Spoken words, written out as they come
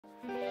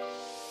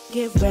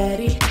get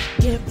ready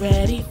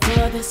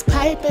for this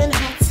piping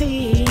hot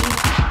tea.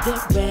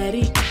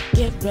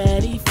 Get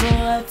ready for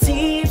a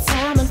tea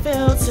time and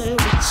filter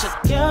with your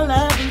girl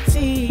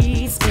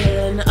Lovelyti.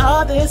 Spilling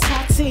all this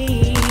hot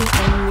tea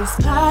on these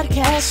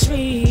podcast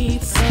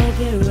streets. So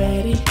get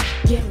ready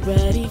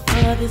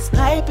for this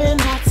piping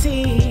hot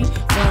tea.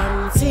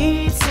 From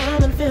tea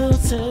time and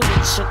filter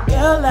with your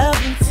girl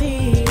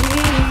Lovelyti.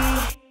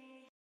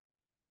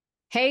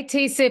 Hey,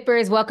 tea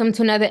sippers. Welcome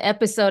to another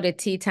episode of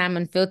Tea Time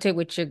Unfiltered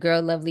with your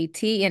girl,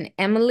 Lovelyti and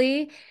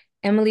Emily.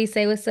 Emily,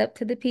 say what's up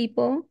to the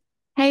people.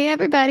 Hey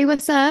everybody,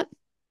 what's up?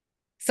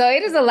 So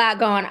it is a lot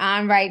going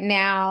on right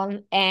now,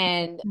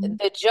 and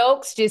the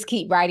jokes just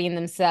keep writing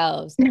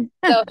themselves.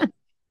 So,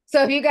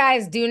 so if you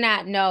guys do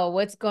not know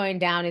what's going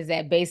down is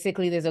that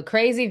basically there's a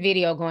crazy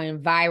video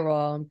going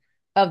viral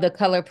of the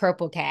Color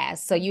Purple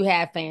cast. So you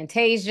have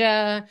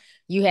Fantasia,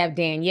 you have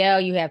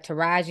Danielle, you have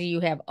Taraji,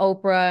 you have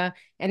Oprah,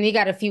 and you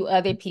got a few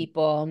other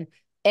people,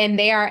 and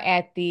they are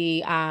at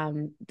the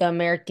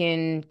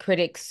American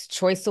Critics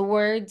Choice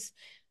Awards,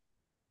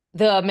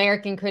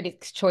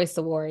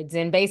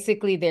 and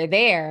basically they're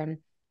there,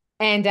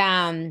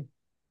 and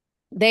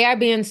they are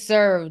being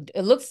served.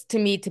 It looks to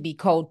me to be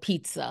cold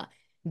pizza.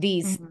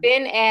 These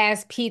thin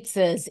ass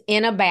pizzas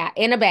in a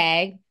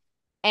bag,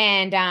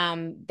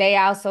 and they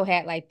also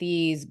had like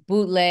these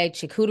bootleg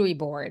charcuterie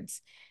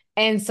boards.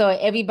 And so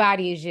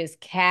everybody is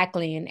just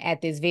cackling at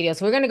this video.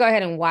 So we're going to go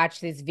ahead and watch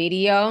this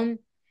video.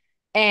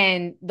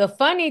 And the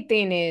funny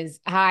thing is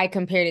how I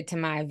compared it to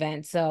my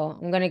event. So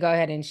I'm going to go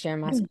ahead and share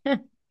my screen.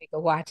 You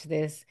can watch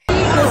this.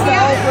 Usually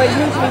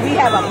we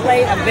have a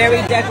plate of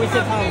very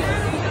decorative homes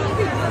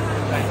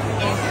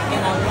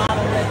and a lot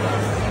of liquor.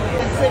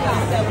 This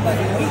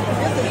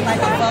is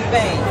like a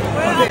buffet.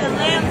 We're at a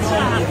lamb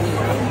chop.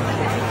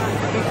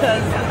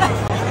 Because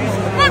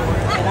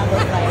and I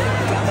was like,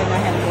 I think I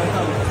had more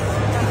homes.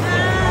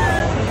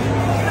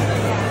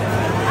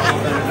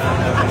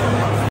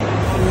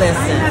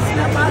 Listen. That's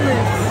not my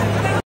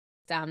list.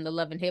 The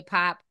Love and Hip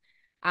Hop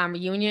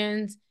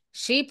reunions.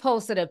 She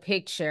posted a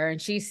picture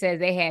and she says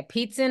they had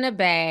pizza in a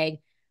bag,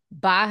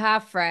 Baja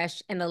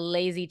Fresh, and a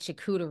lazy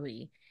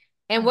charcuterie.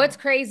 And what's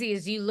crazy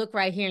is you look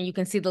right here and you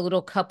can see the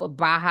little cup of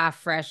Baja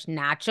Fresh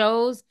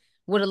nachos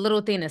with a little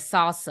thing of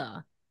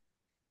salsa.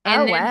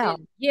 And wow.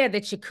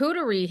 The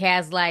charcuterie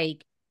has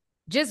like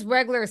just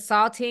regular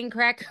saltine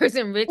crackers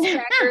and Ritz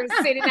crackers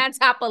sitting on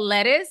top of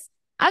lettuce.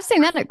 I've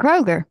seen that at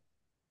Kroger.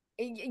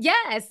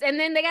 Yes. And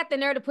then they got the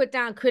nerve to put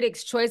down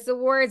Critics' Choice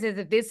Awards as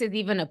if this is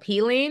even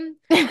appealing.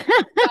 So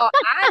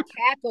I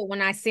cackled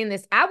when I seen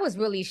this. I was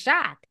really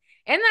shocked.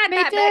 And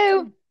then I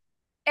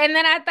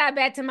thought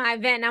back to my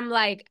event and I'm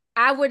like,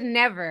 I would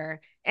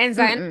never. And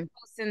so I ended up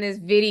posting this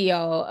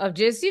video of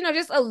just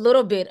a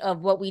little bit of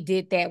what we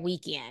did that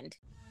weekend.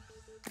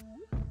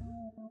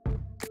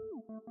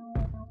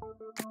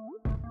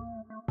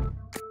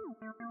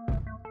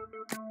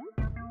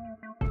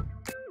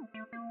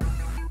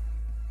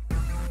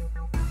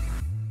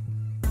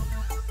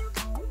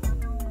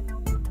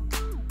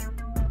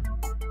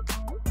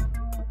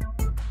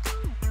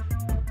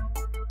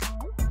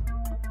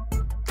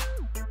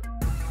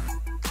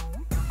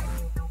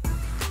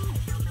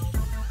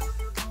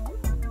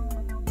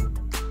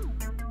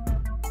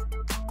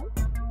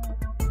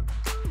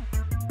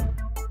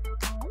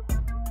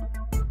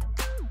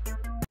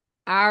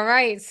 All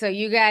right, so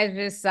you guys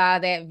just saw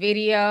that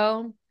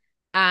video.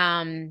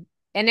 And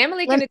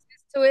Emily can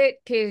attest to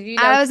it because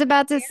I was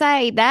about to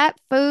say that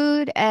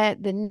food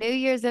at the New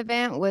Year's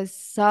event was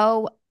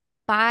so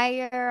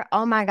fire.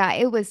 Oh my God,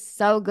 it was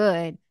so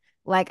good.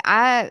 Like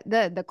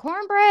the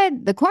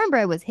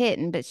cornbread was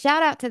hitting, but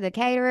shout out to the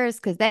caterers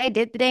because they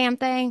did the damn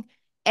thing.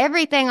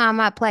 Everything on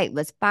my plate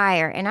was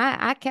fire. And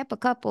I kept a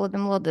couple of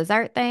them little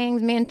dessert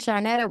things. Me and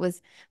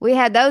Sharnetta we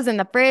had those in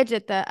the fridge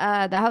at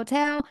the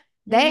hotel.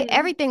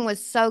 Everything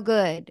was so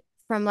good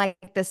from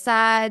like the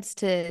sides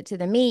to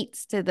the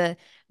meats to the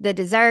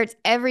desserts.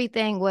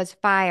 Everything was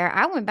fire.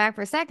 I went back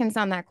for seconds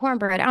on that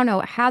cornbread. I don't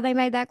know how they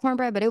made that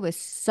cornbread, but it was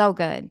so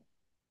good.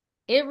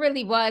 It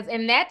really was.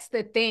 And that's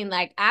the thing.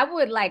 Like,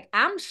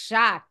 I'm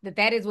shocked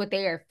that is what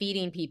they are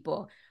feeding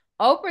people.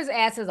 Oprah's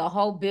ass is a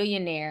whole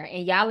billionaire,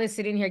 and y'all are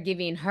sitting here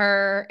giving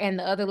her and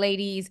the other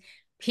ladies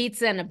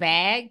pizza in a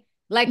bag.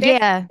 Like,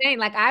 that's insane.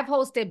 Like, I've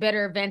hosted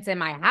better events in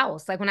my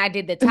house. Like, when I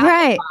did the taco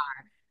bar.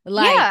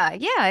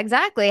 Like, yeah,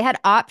 exactly. It had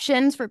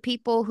options for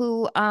people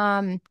who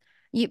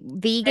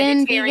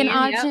vegan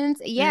options.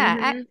 Yep.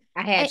 Yeah.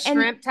 I had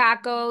shrimp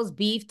tacos,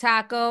 beef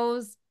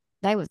tacos.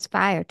 They was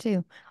fire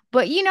too.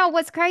 But you know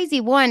what's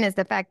crazy? One is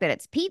the fact that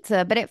it's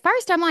pizza. But at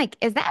first I'm like,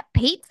 is that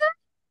pizza?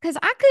 Because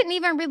I couldn't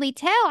even really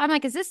tell. I'm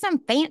like, is this some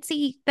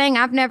fancy thing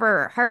I've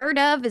never heard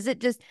of? Is it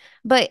just,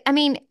 but I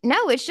mean,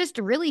 no, it's just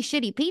a really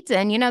shitty pizza.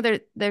 And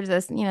there's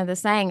this, the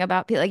saying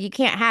about like you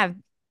can't have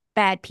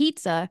bad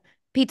pizza.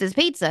 Pizza's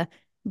pizza.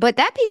 But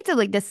that pizza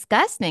looked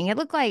disgusting. It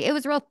looked like it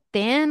was real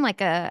thin, like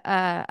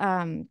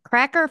a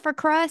cracker for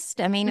crust.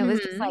 I mean, it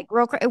was just like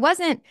real.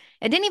 It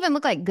didn't even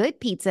look like good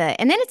pizza.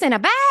 And then it's in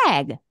a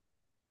bag.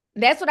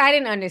 That's what I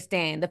didn't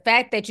understand. The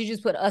fact that you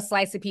just put a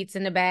slice of pizza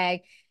in the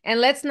bag, and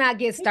let's not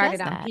get Who does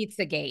started on that?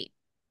 Pizzagate.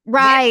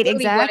 That's Right,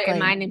 really what it exactly.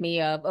 reminded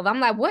me of. I'm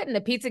like, what in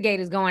the Pizzagate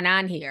is going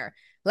on here?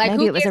 Like, Maybe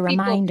who it was a gives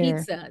people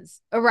reminder.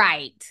 pizzas?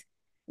 Right.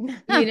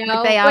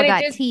 Like they all But it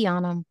got just tea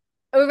on them.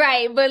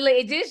 right, but like,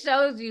 it just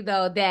shows you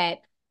though that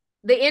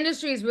the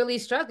industry is really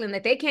struggling,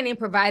 that they can't even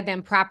provide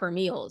them proper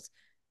meals.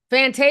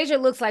 Fantasia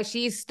looks like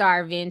she's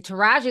starving.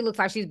 Taraji looks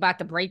like she's about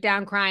to break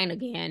down crying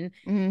again.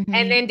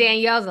 And Hmm. then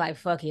Danielle's like,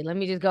 fuck it, let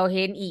me just go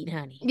ahead and eat,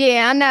 honey.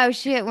 Yeah, I know.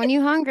 Shit, when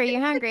you hungry,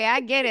 you're hungry.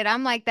 I get it.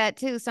 I'm like that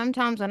too.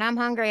 Sometimes when I'm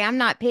hungry, I'm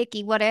not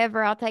picky,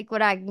 whatever. I'll take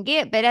what I can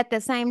get. But at the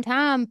same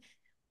time,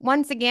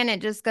 once again,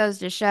 it just goes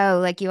to show,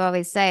 like you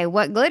always say,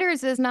 what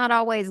glitters is not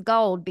always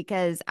gold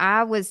because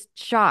I was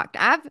shocked.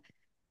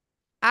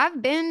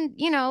 I've been,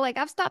 like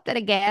I've stopped at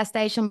a gas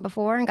station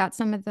before and got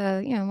some of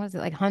the, what is it,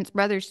 like Hunt's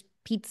Brothers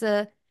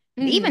pizza.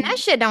 Even that Hmm.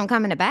 shit don't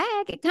come in a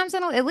bag. It comes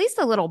in at least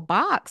a little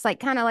box, like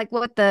kind of like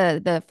what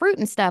the fruit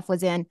and stuff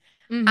was in.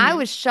 I Hmm.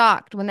 was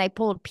shocked when they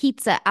pulled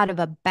pizza out of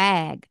a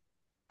bag.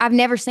 I've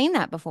never seen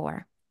that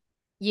before.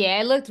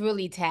 Yeah, it looked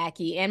really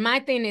tacky. And my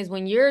thing is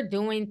when you're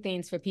doing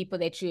things for people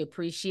that you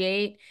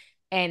appreciate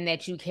and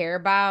that you care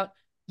about,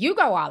 you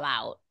go all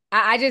out.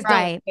 I just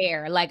don't Right.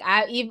 care. Like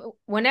I even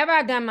whenever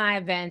I've done my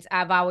events,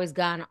 I've always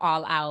gone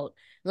all out.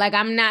 Like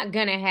I'm not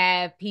gonna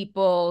have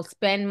people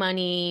spend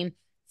money,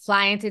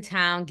 fly into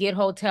town, get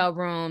hotel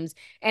rooms,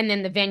 and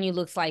then the venue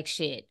looks like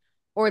shit.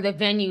 Or the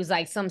venue's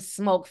like some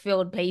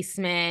smoke-filled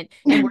basement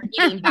and we're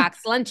eating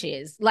box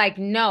lunches. Like,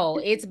 no,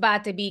 it's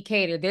about to be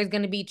catered. There's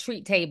gonna be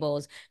treat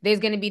tables. There's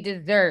going to be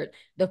dessert.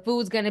 The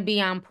food's going to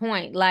be on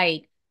point.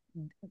 Like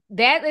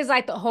that is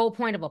like the whole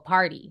point of a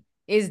party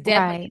is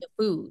definitely Right. the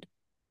food.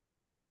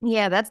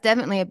 Yeah, that's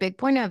definitely a big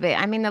point of it.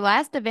 I mean, the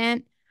last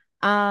event,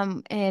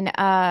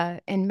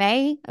 in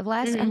May of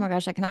last, oh my Hmm.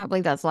 gosh, I cannot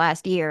believe that's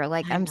last year.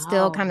 Like I I'm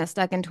still kind know. of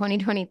stuck in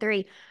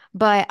 2023.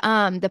 But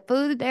the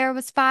food there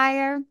was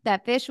fire.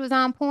 That fish was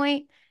on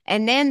point.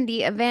 And then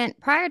the event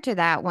prior to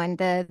that one,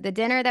 the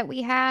dinner that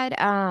we had,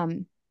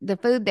 the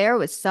food there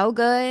was so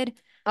good.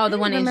 Oh, I the don't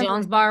one even in remember.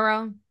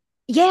 Jonesboro.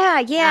 Yeah,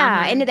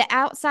 yeah. Uh-huh. And the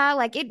outside,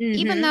 like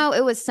even Hmm. though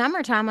it was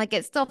summertime, like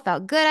it still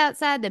felt good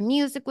outside. The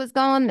music was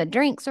going, the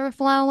drinks were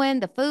flowing,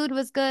 the food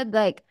was good.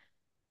 Like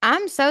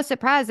I'm so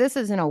surprised this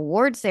is an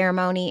award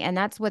ceremony and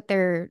that's what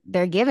they're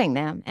giving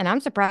them. And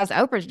I'm surprised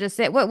Oprah's just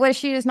sit. What is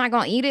she just not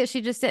gonna eat it?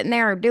 She's just sitting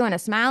there doing a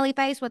smiley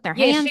face with her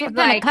Yeah, hands. she's What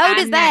kind of like, code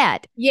is I'm not.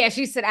 that? Yeah,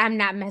 she said, I'm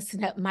not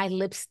messing up my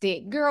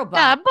lipstick. Girl,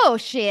 bye.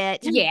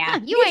 Bullshit. Yeah,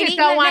 You you ain't just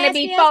eating don't that want to nasty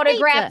be ass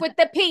photographed pizza. with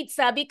the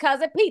pizza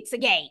because of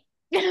Pizzagate.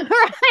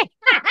 Right.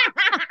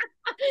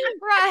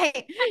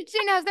 Right.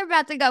 She knows they're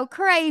about to go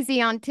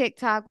crazy on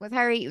TikTok with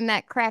her eating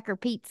that cracker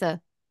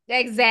pizza.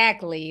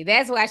 Exactly.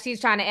 That's why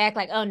she's trying to act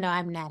like, oh no,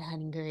 I'm not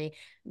hungry.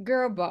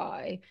 Girl,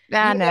 boy.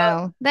 I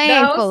know. They The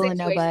ain't whole fooling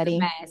situation's a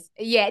nobody. mess.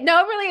 Yeah, no,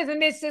 it really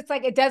isn't. It's just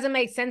like it doesn't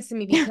make sense to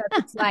me because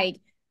it's like,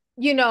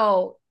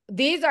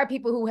 these are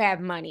people who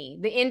have money.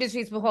 The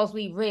industry's supposed to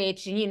be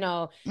rich and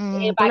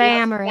everybody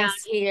else is down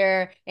Glamorous.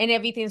 here and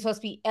everything's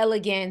supposed to be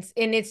elegance.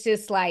 And it's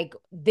just like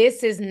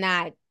this is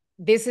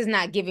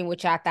not giving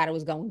what y'all thought it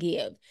was gonna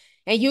give.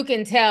 And you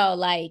can tell,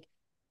 like,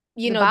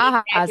 The these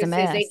Baja's a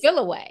actresses, they mess. feel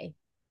away.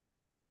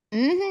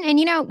 And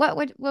you know what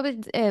was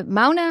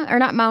Mona or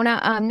not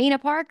Mona, Nina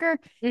Parker?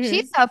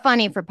 She's Hmm. so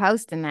funny for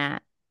posting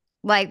that.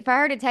 Like for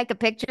her to take a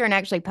picture and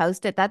actually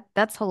post it,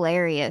 that's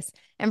hilarious.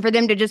 And for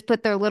them to just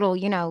put their little,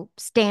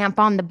 stamp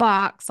on the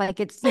box, like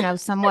it's,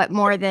 somewhat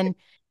more than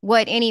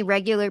what any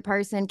regular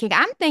person can.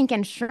 I'm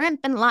thinking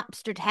shrimp and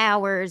lobster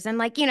towers and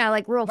like,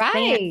 like real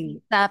fancy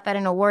Right. stuff at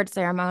an award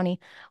ceremony.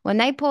 When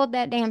they pulled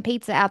that damn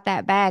pizza out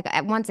that bag,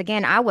 once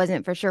again, I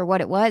wasn't for sure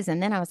what it was.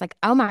 And then I was like,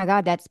 oh my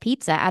God, that's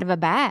pizza out of a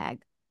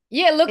bag.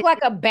 Yeah, it looked like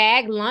a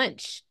bag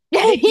lunch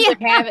that you Yeah,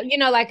 would have,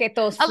 like at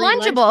those a free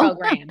lunch Lunchable.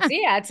 programs.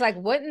 Yeah, it's like,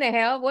 what in the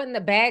hell? What in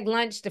the bag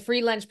lunch, the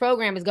free lunch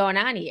program is going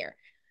on here?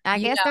 I You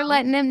guess they're know?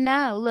 letting them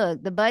know,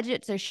 look, the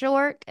budgets are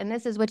short and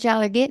this is what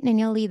y'all are getting, and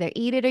you'll either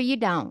eat it or you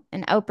don't.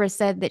 And Oprah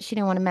said that she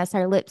didn't want to mess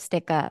her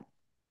lipstick up.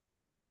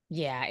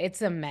 Yeah,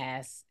 it's a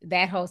mess,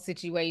 that whole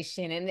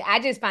situation. And I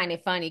just find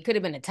it funny. It could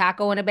have been a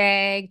taco in a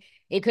bag,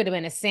 it could have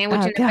been a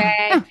sandwich Oh in a God.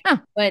 bag,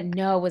 but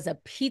no, it was a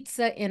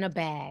pizza in a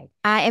bag.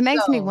 It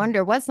makes me So,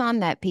 wonder what's on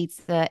that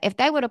pizza. If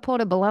they would have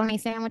pulled a bologna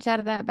sandwich out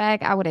of that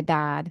bag, I would have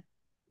died.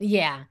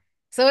 yeah.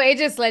 So it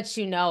just lets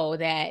you know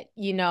that,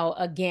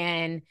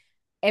 again,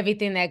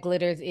 everything that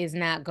glitters is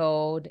not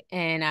gold.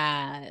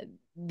 And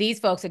these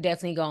folks are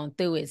definitely going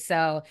through it.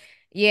 So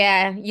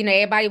yeah,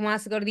 everybody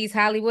wants to go to these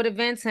Hollywood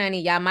events,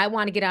 honey. Y'all might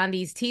want to get on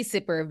these tea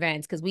sipper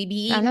events because we be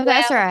I eating know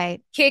that's well,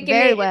 right. kicking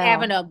Very it, and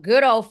having well. a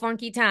good old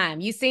funky time.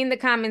 You seen the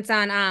comments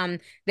on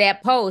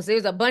that post. There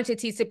was a bunch of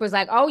tea sippers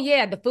like, oh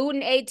yeah, the food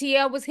in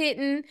ATL was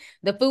hitting,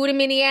 the food in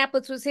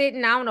Minneapolis was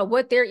hitting. I don't know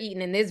what they're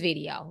eating in this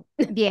video.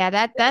 Yeah,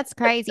 that's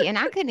crazy. And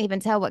I couldn't even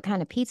tell what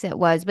kind of pizza it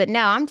was. But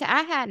no,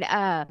 I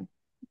had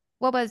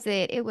what was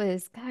it? It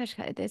was, gosh,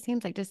 this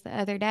seems like just the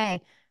other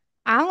day.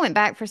 I went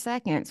back for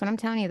seconds. When I'm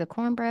telling you, the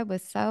cornbread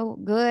was so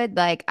good.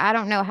 Like, I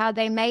don't know how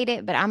they made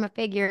it, but I'm gonna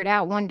figure it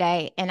out one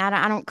day. And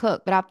I don't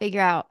cook, but I'll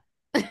figure out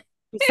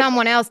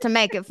someone else to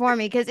make it for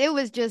me because it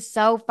was just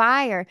so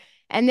fire.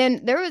 And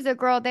then there was a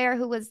girl there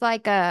who was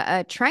like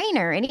a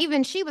trainer, and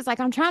even she was like,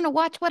 "I'm trying to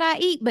watch what I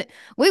eat," but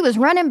we was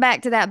running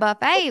back to that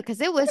buffet because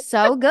it was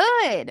so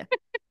good.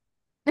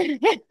 We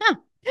was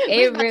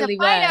It about to really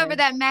fight over was.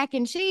 that mac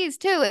and cheese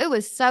too. It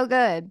was so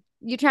good.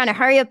 You trying to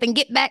hurry up and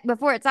get back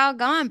before it's all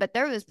gone, but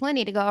there was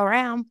plenty to go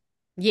around.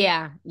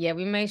 Yeah, yeah,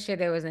 we made sure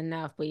there was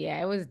enough, but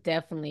yeah, it was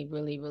definitely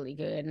really, really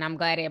good. And I'm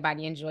glad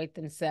everybody enjoyed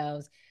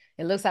themselves.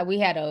 It looks like we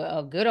had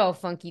a good old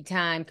funky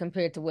time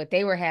compared to what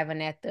they were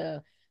having at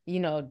the,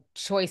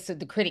 choice of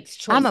the critics'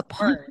 I'm choice app-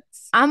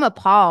 words. I'm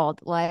appalled.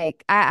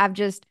 Like I've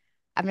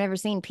never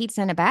seen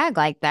pizza in a bag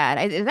like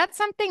that. Is that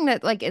something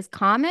that like is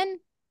common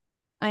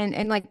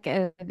and like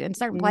in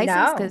certain places?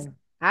 Because No,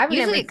 I've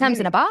usually never it comes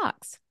seen in a it.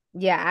 box.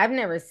 Yeah, I've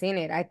never seen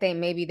it. I think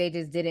maybe they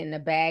just did it in a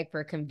bag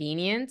for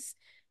convenience,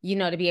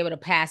 to be able to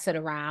pass it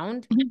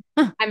around.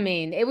 I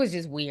mean, it was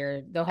just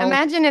weird. The whole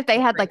Imagine if they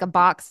thing was had like a crazy.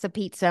 box of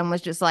pizza and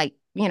was just like,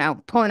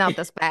 pulling out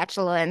the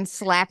spatula and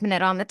slapping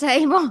it on the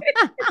table.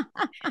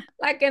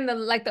 Like in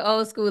the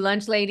old school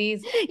lunch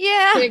ladies.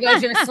 Yeah. Here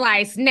goes your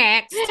slice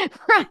next.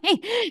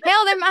 Right.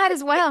 Hell, they might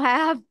as well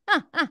have.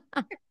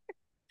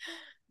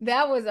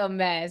 That was a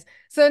mess.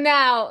 So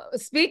now,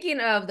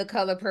 speaking of the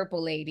color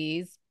purple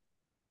ladies,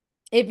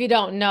 if you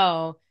don't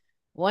know,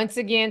 once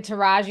again,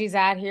 Taraji's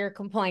out here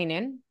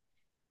complaining.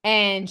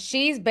 And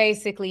she's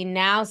basically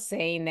now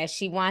saying that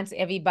she wants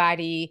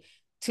everybody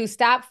to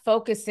stop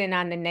focusing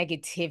on the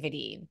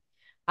negativity.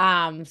 So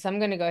I'm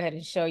going to go ahead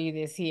and show you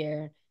this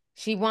here.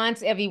 She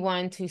wants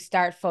everyone to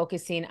start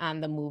focusing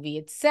on the movie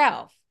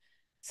itself.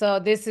 So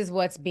this is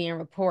what's being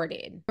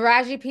reported.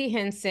 Taraji P.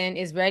 Henson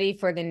is ready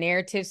for the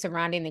narrative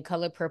surrounding the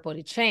color purple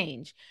to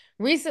change.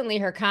 Recently,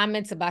 her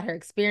comments about her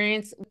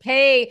experience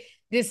pay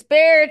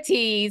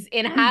disparities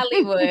in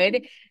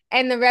Hollywood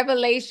and the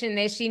revelation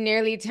that she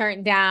nearly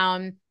turned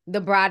down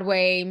the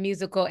Broadway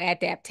musical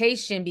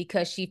adaptation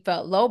because she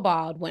felt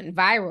lowballed went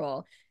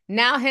viral.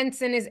 Now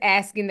Henson is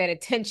asking that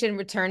attention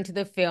return to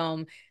the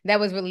film that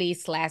was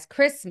released last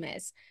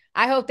Christmas.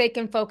 I hope they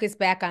can focus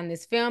back on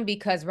this film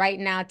because right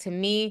now, to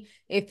me,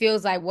 it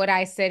feels like what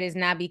I said is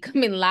now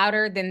becoming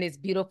louder than this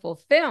beautiful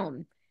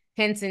film.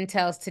 Henson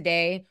tells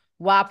Today,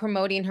 while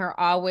promoting her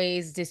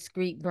always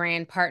discreet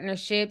brand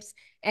partnerships,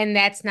 and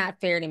that's not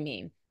fair to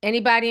me.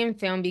 Anybody in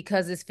film,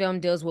 because this film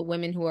deals with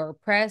women who are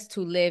oppressed,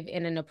 who live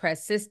in an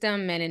oppressed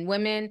system, men and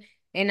women,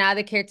 and all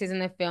the characters in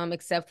the film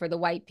except for the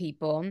white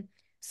people.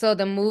 So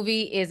the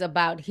movie is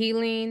about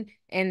healing,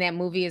 and that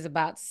movie is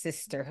about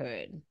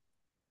sisterhood.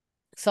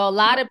 So a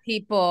lot of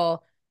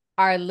people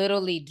are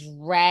literally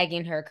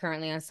dragging her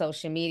currently on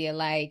social media.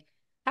 Like,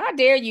 how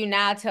dare you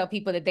now tell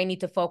people that they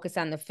need to focus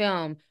on the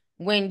film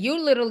when you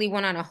literally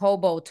went on a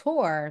hobo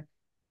tour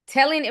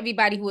telling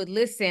everybody who would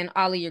listen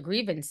all of your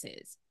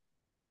grievances?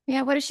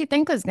 Yeah, what did she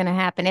think was going to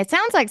happen? It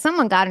sounds like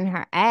someone got in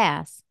her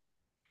ass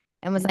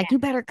and was like, "You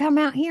better come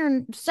out here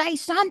and say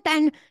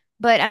something."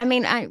 But I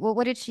mean, well,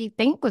 what did she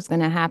think was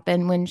going to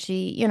happen when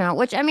she,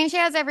 which I mean, she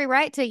has every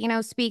right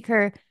to, speak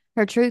her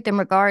truth in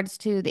regards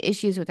to the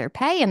issues with her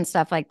pay and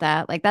stuff like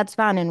that. Like that's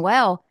fine and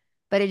well,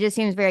 but it just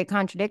seems very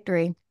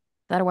contradictory. Is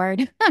that a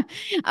word?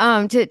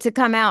 To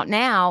come out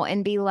now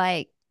and be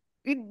like,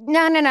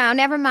 no, no, no,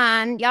 never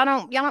mind. Y'all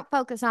don't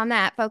focus on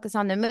that. Focus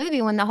on the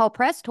movie when the whole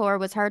press tour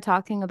was her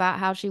talking about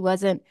how she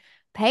wasn't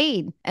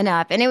paid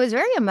enough. And it was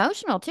very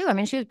emotional too. I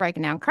mean, she was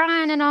breaking down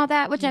crying and all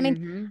that, which I mean,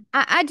 Mm-hmm.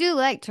 I do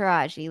like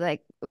Taraji.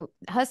 Like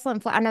Hustle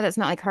and Flow. I know that's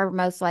not like her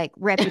most like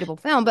reputable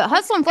film, but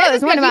Hustle and Flow That's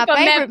is one because of you my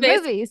from favorite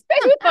Memphis. movies.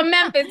 Because you from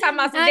Memphis talking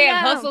about some I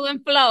damn know. hustle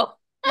and flow.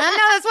 I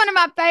know it's one of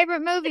my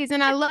favorite movies,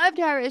 and I loved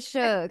her as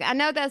Suge. I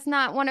know that's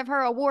not one of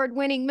her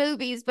award-winning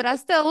movies, but I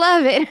still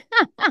love it.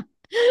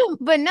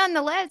 But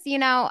nonetheless,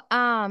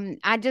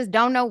 I just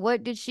don't know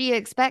what did she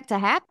expect to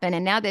happen.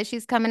 And now that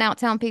she's coming out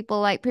telling people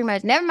like pretty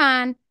much, never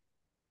mind.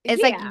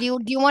 It's like, Yeah. do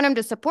you want them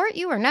to support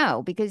you or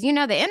no? Because the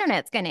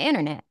internet's gonna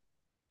internet.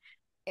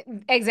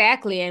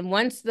 Exactly. And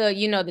once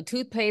the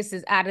toothpaste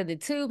is out of the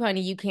tube,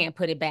 honey, you can't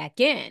put it back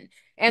in.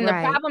 And the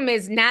Right. problem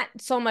is not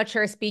so much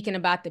her speaking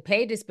about the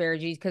pay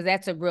disparities, because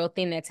that's a real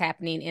thing that's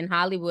happening in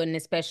Hollywood and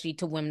especially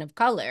to women of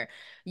color,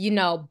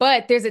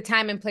 but there's a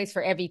time and place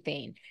for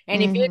everything.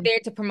 And if you're Hmm. there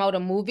to promote a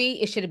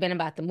movie, it should have been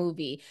about the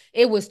movie.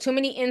 It was too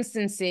many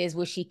instances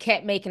where she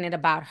kept making it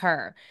about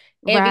her.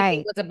 Everything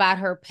Right. was about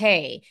her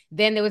pay.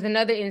 Then there was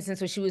another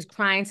instance where she was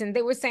crying and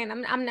they were saying,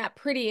 I'm not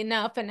pretty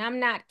enough and I'm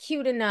not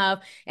cute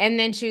enough. And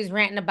then she was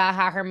ranting about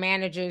how her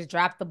managers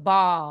dropped the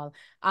ball.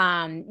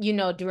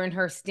 During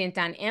her stint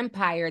on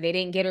Empire, they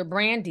didn't get her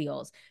brand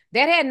deals.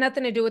 That had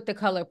nothing to do with the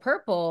color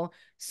purple.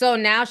 So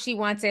now she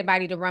wants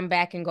everybody to run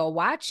back and go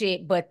watch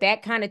it. But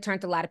that kind of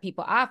turned a lot of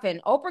people off.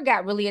 And Oprah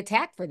got really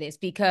attacked for this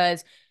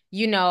because,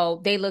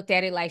 they looked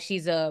at it like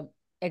she's a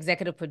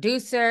executive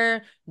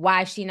producer.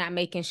 Why is she not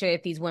making sure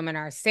that these women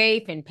are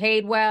safe and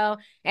paid well?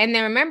 And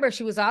then remember,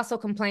 she was also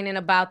complaining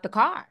about the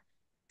car,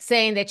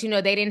 saying that,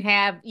 they didn't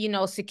have,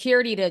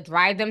 security to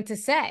drive them to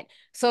set.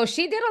 So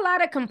she did a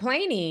lot of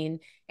complaining.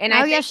 And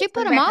I Oh, yeah, think she it's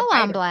put coming them back to all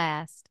bite on her.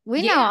 blast.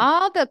 We know Yeah,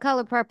 all the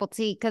color purple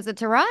tea because of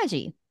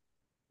Taraji.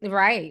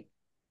 right.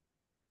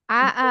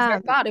 It's I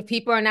her fault. If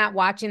people are not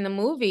watching the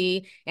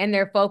movie and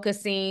they're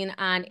focusing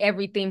on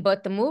everything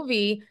but the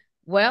movie,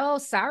 well,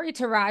 sorry,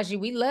 Taraji,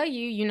 we love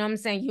you. You know what I'm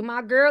saying? You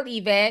my girl,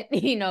 Yvette.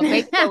 Baby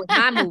Girl was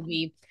my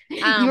movie.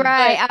 You're But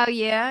right. Oh,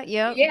 yeah.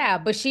 Yep. yeah,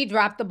 but she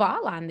dropped the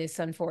ball on this,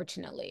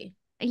 unfortunately.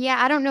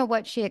 Yeah, I don't know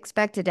what she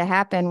expected to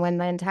happen when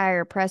the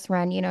entire press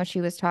run,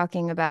 she was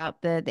talking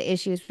about the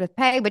issues with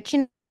pay, but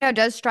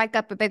does strike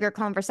up a bigger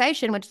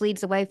conversation, which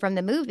leads away from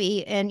the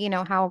movie and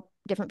how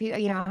different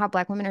people, how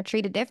Black women are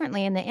treated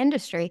differently in the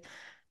industry.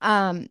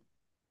 Um,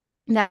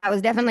 that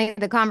was definitely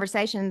the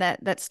conversation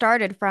that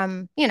started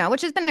from,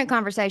 which has been a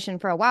conversation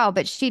for a while,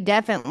 but she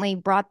definitely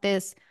brought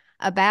this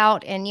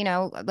about, and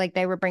like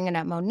they were bringing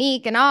up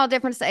Monique and all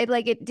different stuff.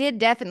 Like it did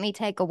definitely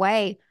take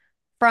away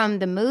from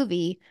the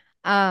movie.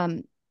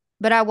 Um,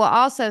 but I will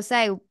also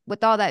say,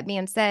 with all that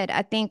being said,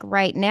 I think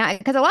right now,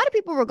 because a lot of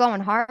people were going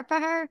hard for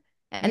her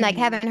and like Mhm.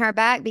 having her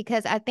back,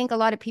 because I think a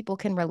lot of people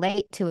can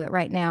relate to it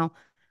right now.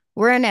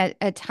 We're in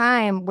a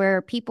time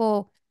where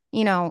people,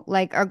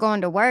 like are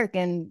going to work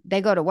and they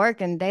go to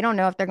work and they don't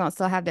know if they're going to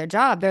still have their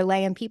job. They're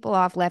laying people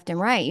off left and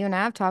right. You and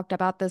I have talked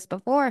about this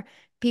before.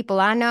 People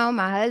I know,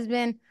 my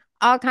husband,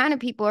 all kind of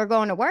people are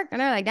going to work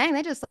and they're like, dang,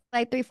 they just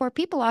laid 3, 4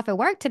 people off at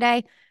work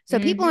today. So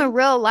people in Mhm.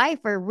 real life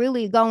are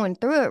really going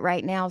through it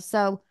right now.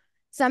 So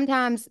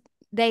sometimes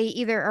they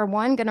either are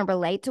one going to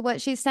relate to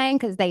what she's saying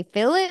because they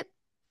feel it,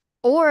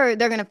 or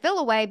they're going to feel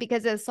away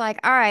because it's like,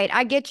 all right,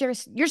 I get you're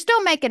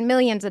still making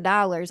millions of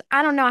dollars.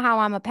 I don't know how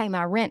I'm going to pay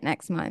my rent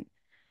next month.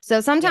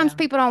 So sometimes Yeah,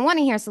 people don't want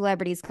to hear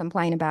celebrities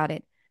complain about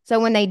it. So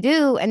when they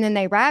do, and then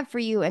they ride for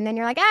you, and then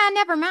you're like,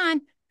 never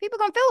mind, people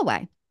going to feel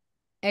away.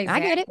 I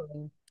get it.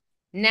 exactly.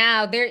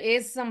 Now, there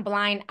is some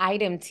blind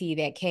item tea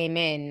that came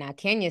in. Now,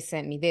 Kenya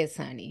sent me this,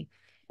 honey.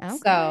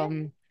 So,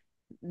 Okay.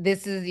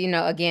 this is,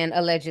 again,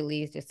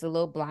 allegedly, it's just a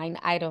little blind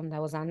item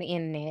that was on the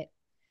internet.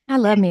 I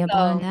love me a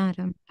blind So,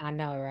 item. I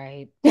know,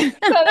 right?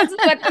 So, this is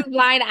what this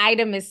blind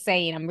item is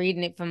saying. I'm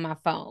reading it from my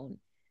phone.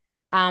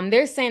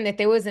 They're saying that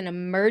there was an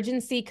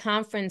emergency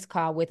conference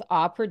call with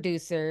all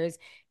producers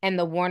and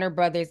the Warner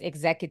Brothers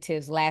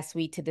executives last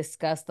week to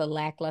discuss the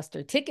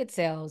lackluster ticket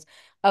sales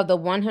of the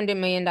 $100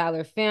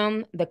 million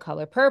film, The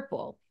Color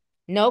Purple.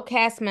 No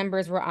cast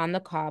members were on the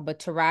call, but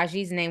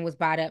Taraji's name was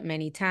brought up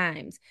many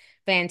times.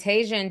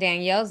 Fantasia and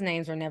Danielle's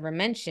names were never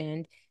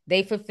mentioned.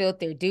 They fulfilled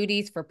their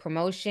duties for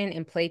promotion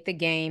and played the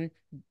game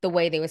the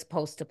way they were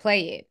supposed to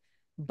play it.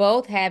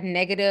 Both have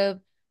negative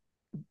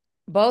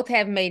both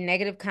have made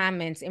negative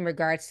comments in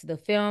regards to the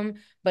film,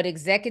 but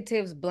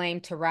executives blame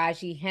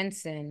Taraji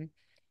Henson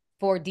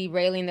for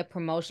derailing the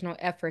promotional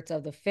efforts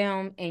of the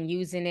film and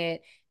using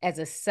it as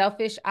a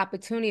selfish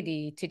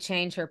opportunity to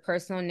change her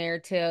personal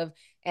narrative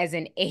as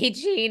an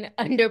aging,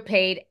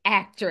 underpaid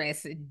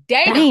actress.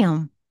 Damn.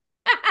 Damn.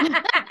 Damn,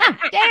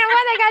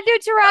 why they got to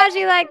do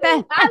Taraji like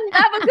that? I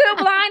love a good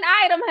blind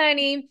item,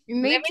 honey.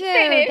 Me Let me too.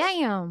 finish.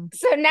 Damn.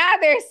 So now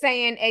they're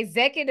saying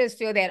executives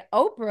feel that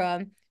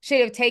Oprah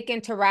should have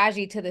taken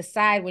Taraji to the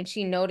side when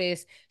she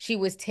noticed she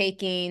was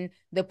taking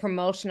the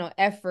promotional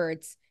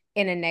efforts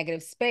in a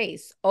negative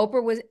space.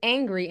 Oprah was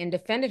angry and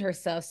defended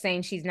herself,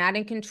 saying she's not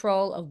in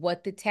control of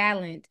what the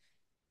talent.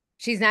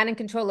 She's not in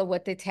control of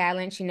what the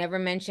talent, she never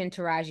mentioned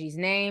Taraji's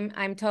name,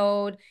 I'm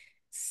told,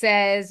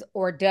 says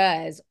or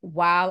does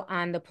while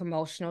on the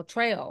promotional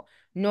trail,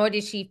 nor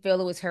did she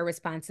feel it was her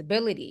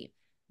responsibility.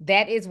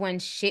 That is when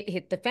shit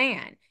hit the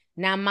fan.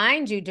 Now,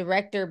 mind you,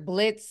 director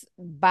Blitz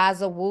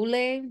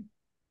Bazawule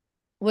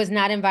was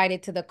not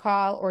invited to the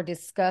call or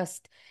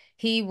discussed.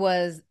 He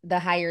was the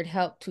hired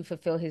help to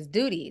fulfill his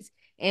duties.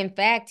 In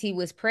fact, he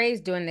was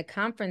praised during the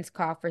conference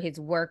call for his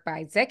work by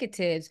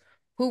executives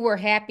who were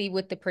happy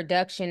with the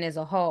production as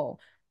a whole.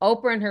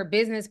 Oprah and her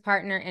business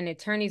partner and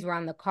attorneys were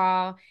on the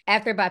call.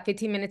 After about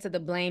 15 minutes of the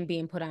blame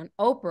being put on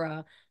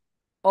Oprah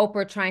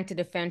trying to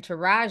defend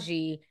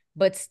Taraji,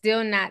 but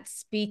still not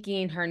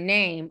speaking her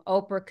name,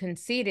 Oprah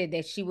conceded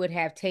that she would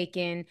have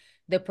taken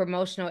the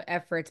promotional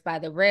efforts by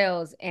the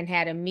rails and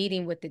had a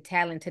meeting with the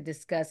talent to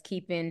discuss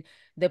keeping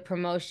the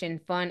promotion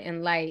fun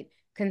and light,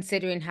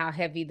 considering how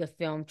heavy the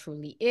film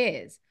truly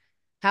is.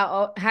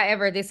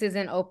 However, this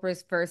isn't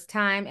Oprah's first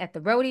time at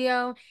the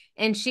rodeo,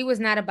 and she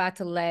was not about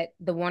to let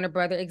the Warner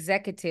Brother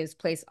executives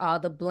place all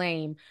the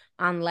blame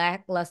on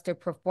lackluster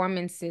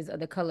performances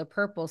of The Color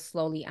Purple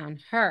slowly on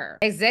her.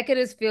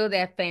 Executives feel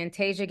that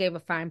Fantasia gave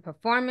a fine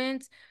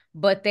performance,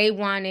 but they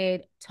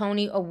wanted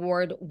Tony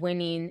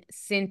Award-winning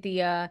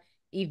Cynthia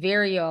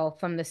Erivo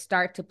from the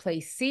start to play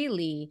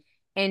Celie,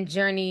 and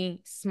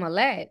Jurnee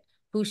Smollett,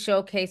 who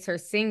showcased her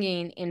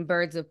singing in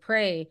Birds of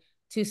Prey,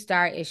 to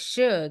star as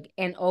Suge,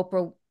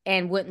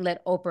 and wouldn't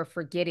let Oprah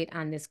forget it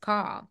on this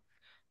call.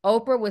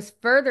 Oprah was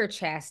further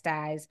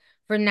chastised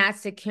for not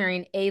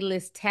securing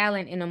A-list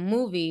talent in a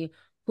movie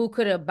who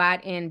could have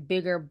bought in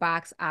bigger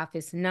box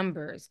office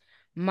numbers.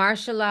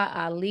 Mahershala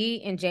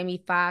Ali and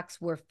Jamie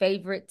Foxx were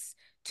favorites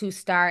to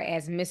star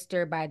as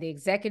Mr. by the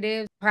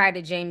executives prior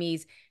to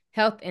Jamie's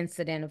health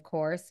incident, of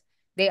course.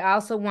 They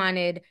also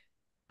wanted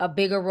a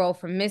bigger role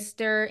for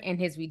Mr. and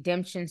his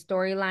redemption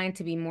storyline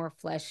to be more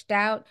fleshed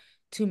out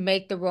to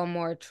make the role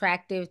more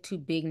attractive to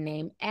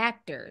big-name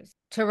actors.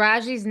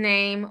 Taraji's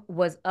name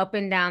was up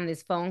and down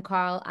this phone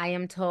call, I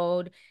am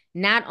told.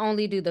 Not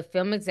only do the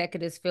film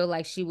executives feel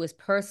like she was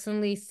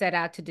personally set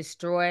out to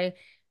destroy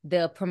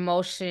the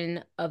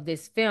promotion of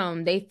this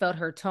film, they felt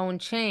her tone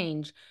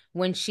change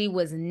when she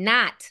was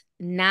not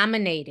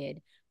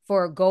nominated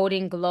for a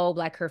Golden Globe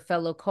like her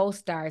fellow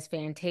co-stars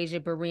Fantasia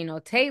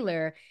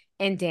Barrino-Taylor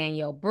and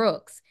Danielle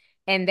Brooks.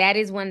 And that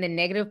is when the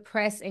negative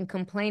press and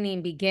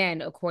complaining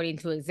began, according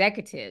to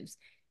executives.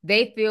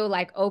 They feel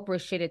like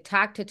Oprah should have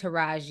talked to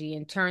Taraji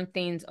and turned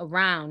things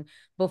around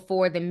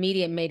before the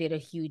media made it a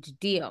huge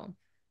deal.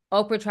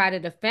 Oprah tried to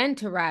defend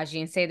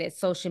Taraji and say that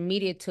social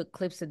media took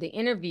clips of the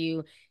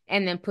interview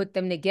and then put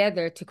them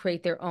together to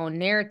create their own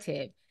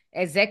narrative.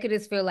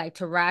 Executives feel like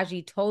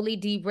Taraji totally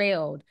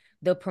derailed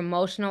the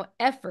promotional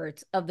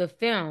efforts of the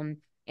film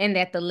and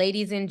that the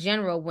ladies in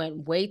general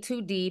went way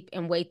too deep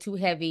and way too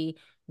heavy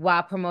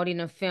while promoting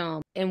a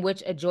film in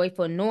which a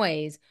joyful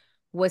noise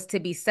was to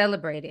be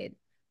celebrated.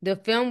 The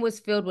film was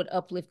filled with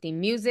uplifting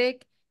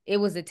music. It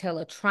was a tale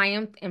of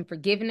triumph and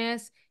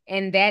forgiveness,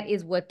 and that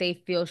is what they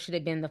feel should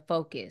have been the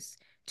focus.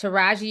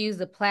 Taraji used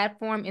the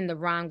platform in the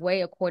wrong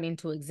way, according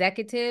to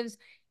executives,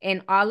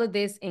 and all of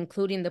this,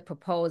 including the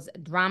proposed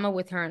drama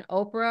with her and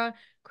Oprah,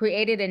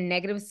 created a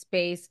negative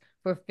space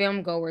for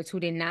filmgoers who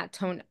did not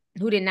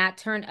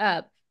turn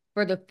up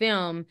for the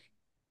film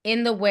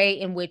in the way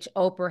in which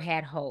Oprah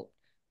had hoped.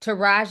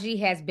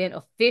 Taraji has been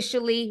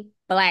officially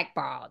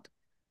blackballed.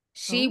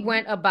 She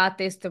went about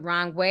this the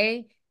wrong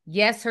way.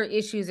 Yes, her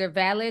issues are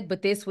valid,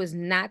 but this was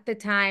not the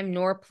time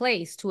nor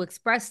place to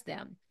express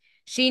them.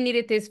 She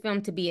needed this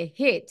film to be a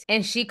hit,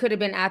 and she could have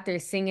been out there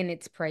singing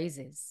its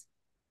praises.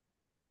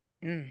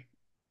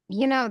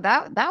 You know,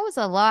 that was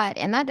a lot,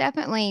 and that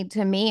definitely,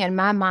 to me, in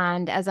my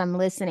mind, as I'm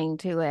listening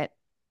to it.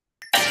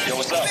 Yo,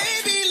 what's up?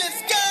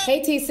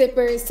 Hey, Tea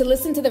Sippers. To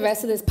listen to the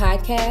rest of this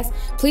podcast,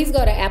 please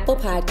go to Apple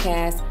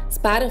Podcasts,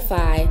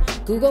 Spotify,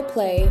 Google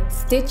Play,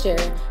 Stitcher,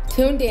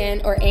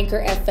 TuneIn, or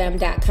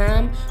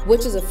AnchorFM.com,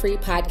 which is a free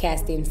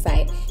podcasting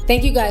site.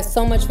 Thank you guys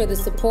so much for the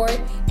support,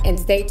 and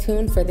stay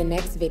tuned for the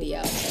next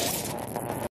video.